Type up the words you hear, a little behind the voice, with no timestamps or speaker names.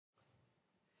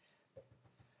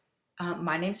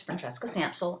My name's Francesca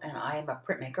Sampsell, and I am a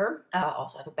printmaker. I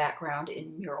also have a background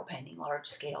in mural painting, large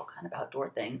scale, kind of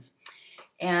outdoor things.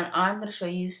 And I'm going to show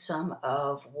you some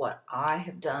of what I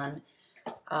have done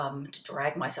to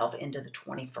drag myself into the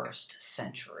 21st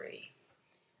century.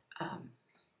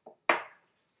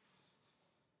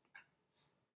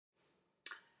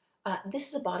 This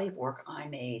is a body of work I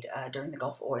made during the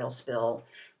Gulf oil spill.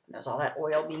 There's all that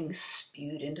oil being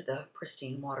spewed into the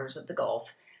pristine waters of the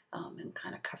Gulf, and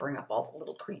kind of covering up all the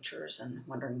little creatures and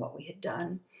wondering what we had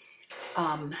done.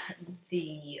 You can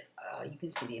see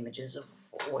the images of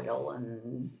oil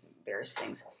and various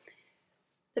things.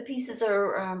 The pieces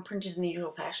are printed in the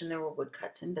usual fashion. There were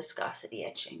woodcuts and viscosity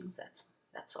etchings.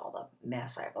 That's all the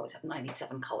mess. I always have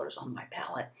 97 colors on my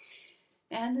palette.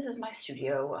 And this is my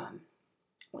studio.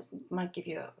 Might give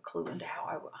you a clue into how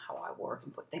I work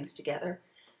and put things together.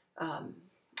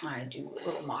 I do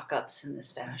little mock-ups in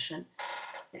this fashion,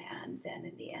 and then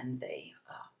in the end they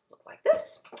look like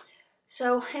this.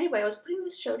 So anyway, I was putting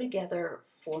this show together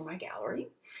for my gallery,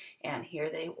 and here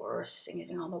they were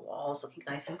sitting on the walls, looking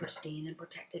nice and pristine and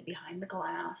protected behind the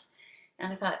glass.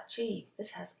 And I thought, gee,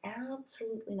 this has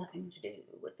absolutely nothing to do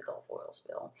with the Gulf oil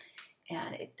spill,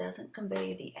 and it doesn't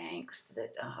convey the angst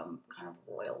that kind of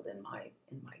roiled in my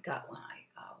gut when I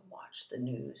watched the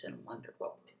news and wondered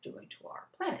what we were doing to our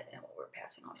planet and what we were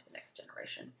passing on to the next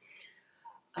generation.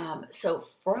 So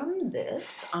from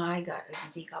this, I got a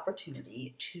unique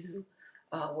opportunity to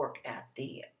work at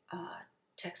the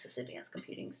Texas Advanced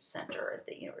Computing Center at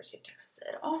the University of Texas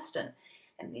at Austin.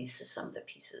 And these are some of the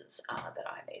pieces that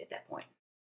I made at that point.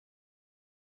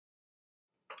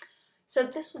 So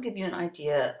this will give you an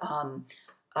idea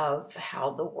of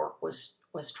how the work was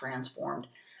transformed.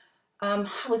 I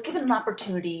was given an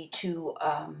opportunity to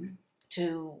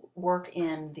work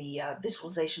in the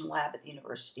visualization lab at the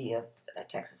University of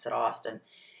Texas at Austin.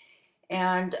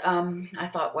 And I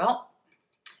thought, well,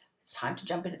 it's time to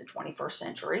jump into the 21st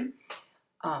century.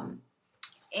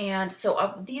 And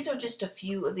so these are just a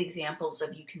few of the examples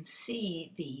of, you can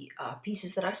see the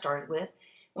pieces that I started with.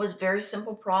 It was a very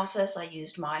simple process. I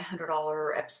used my $100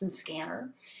 Epson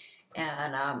scanner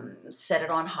and set it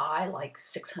on high, like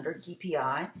 600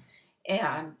 dpi,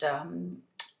 and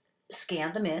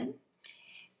scanned them in,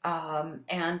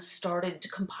 and started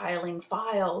compiling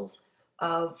files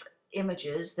of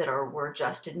images that were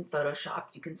adjusted in Photoshop.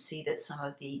 You can see that some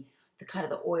of the kind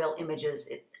of the oil images,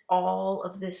 all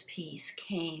of this piece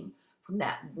came from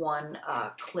that one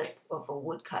clip of a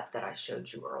woodcut that I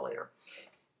showed you earlier.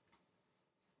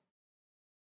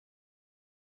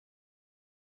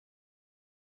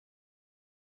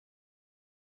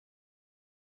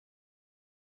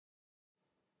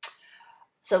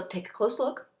 So take a close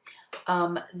look.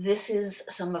 This is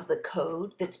some of the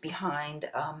code that's behind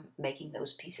making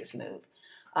those pieces move.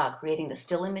 Creating the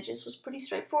still images was pretty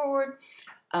straightforward,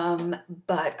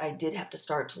 but I did have to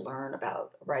start to learn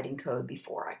about writing code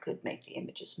before I could make the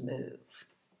images move.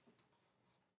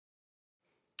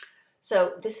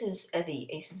 So this is the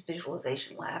ACES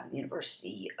Visualization Lab at the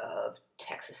University of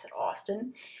Texas at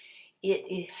Austin.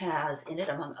 It has in it,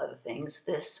 among other things,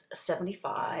 this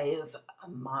 75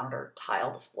 monitor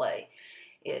tile display.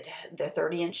 They're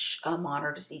 30-inch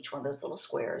monitors, each one of those little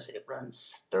squares. It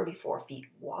runs 34 feet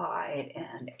wide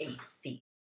and 8 feet.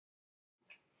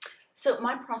 So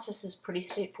my process is pretty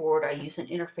straightforward. I use an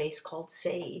interface called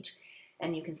Sage,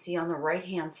 and you can see on the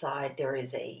right-hand side there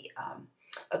is a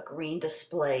green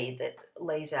display that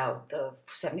lays out the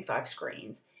 75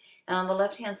 screens. And on the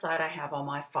left-hand side, I have all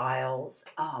my files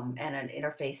and an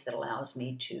interface that allows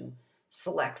me to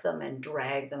select them and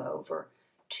drag them over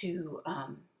to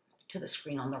the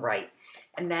screen on the right.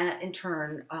 And that, in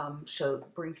turn,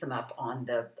 brings them up on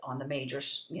the major,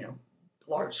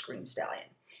 large screen stallion.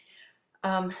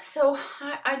 So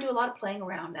I do a lot of playing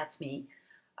around. That's me,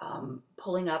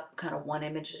 pulling up kind of one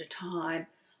image at a time.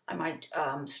 I might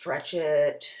stretch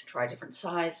it, try different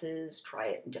sizes, try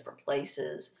it in different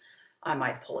places. I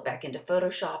might pull it back into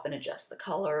Photoshop and adjust the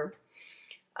color,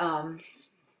 throw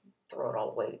it all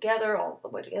the way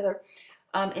together,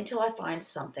 until I find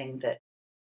something that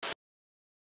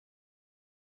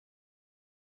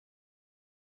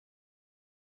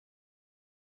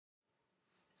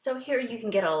So here you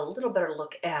can get a little better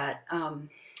look at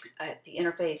the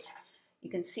interface. You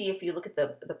can see, if you look at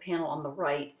the panel on the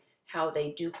right, how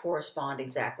they do correspond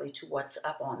exactly to what's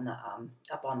up on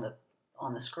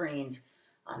the screens.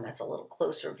 That's a little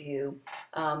closer view.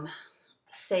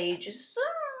 Sage is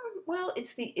well,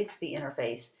 it's the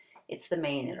interface. It's the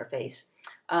main interface.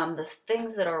 The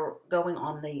things that are going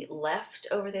on the left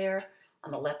over there,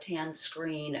 on the left-hand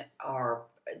screen, are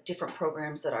different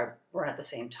programs that I run at the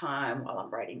same time while I'm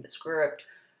writing the script.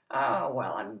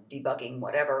 while I'm debugging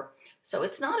whatever. So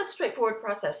it's not a straightforward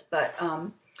process, but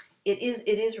it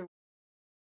is.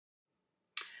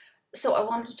 So I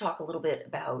wanted to talk a little bit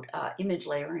about image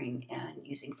layering and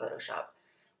using Photoshop,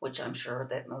 which I'm sure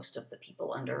that most of the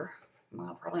people under,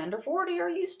 well, probably under 40 are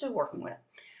used to working with.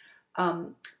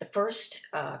 The first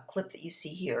clip that you see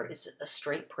here is a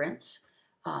straight prints.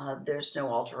 There's no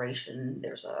alteration.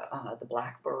 There's the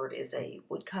blackbird is a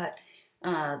woodcut.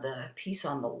 The piece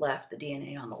on the left, the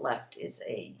DNA on the left, is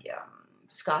a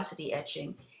viscosity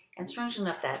etching. And strangely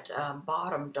enough, that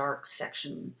bottom dark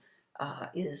section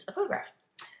is a photograph.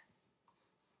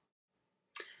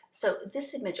 So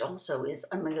this image also is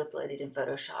unmanipulated in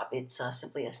Photoshop. It's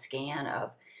simply a scan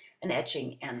of an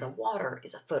etching, and the water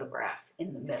is a photograph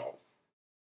in the middle.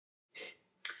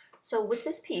 So with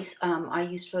this piece, I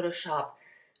used Photoshop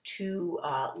to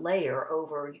layer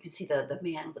over, you can see the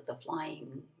man with the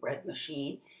flying red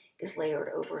machine is layered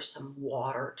over some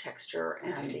water texture,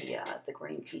 and the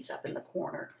green piece up in the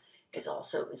corner is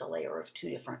also a layer of two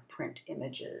different print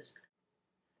images.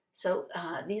 So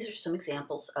these are some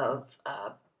examples of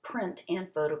print and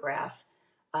photograph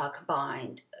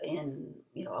combined in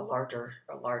a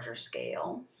larger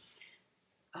scale.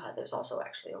 There's also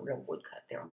actually a real woodcut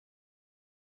there.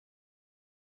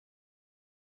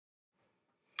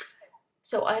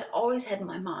 So I'd always had in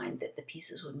my mind that the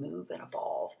pieces would move and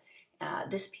evolve.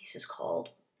 This piece is called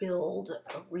Build,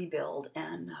 Rebuild,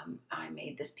 and I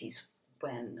made this piece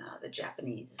when the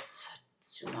Japanese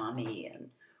tsunami and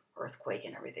earthquake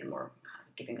and everything were kind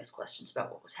of giving us questions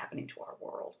about what was happening to our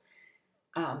world.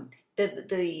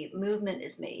 The movement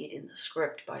is made in the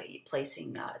script by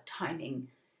placing timing,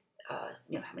 how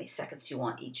many seconds you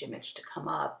want each image to come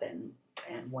up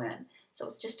and when. So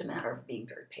it's just a matter of being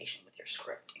very patient with your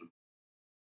scripting.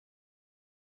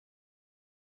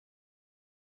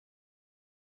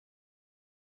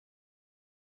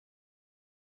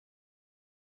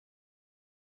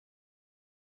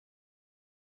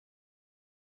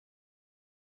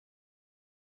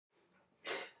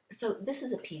 So this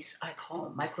is a piece I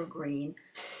call microgreen.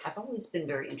 I've always been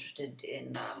very interested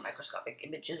in microscopic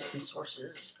images and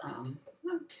sources. I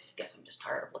guess I'm just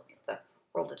tired of looking at the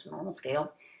world at a normal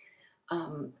scale.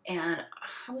 And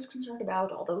I was concerned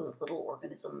about all those little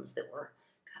organisms that were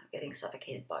kind of getting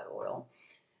suffocated by oil.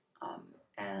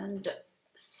 And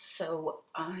so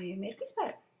I made a piece about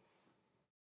it.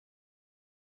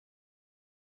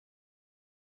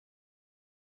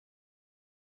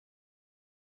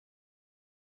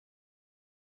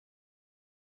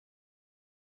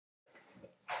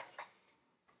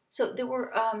 So there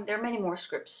are many more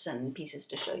scripts and pieces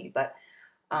to show you, but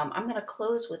I'm going to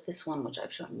close with this one, which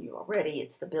I've shown you already.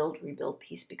 It's the Build, Rebuild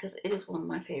piece because it is one of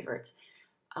my favorites.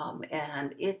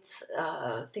 And it's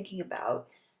thinking about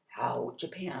how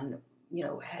Japan,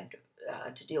 had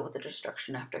to deal with the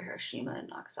destruction after Hiroshima and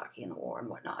Nagasaki and the war and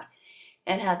whatnot,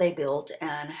 and how they built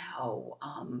and how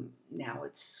now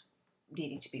it's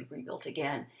needing to be rebuilt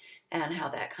again, and how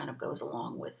that kind of goes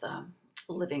along with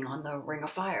living on the Ring of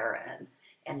Fire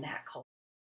and that culture.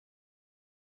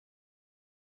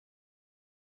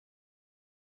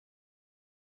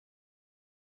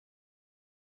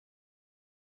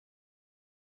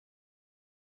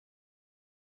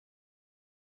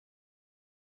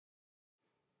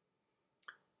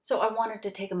 So I wanted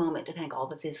to take a moment to thank all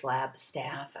the Viz Lab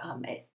staff.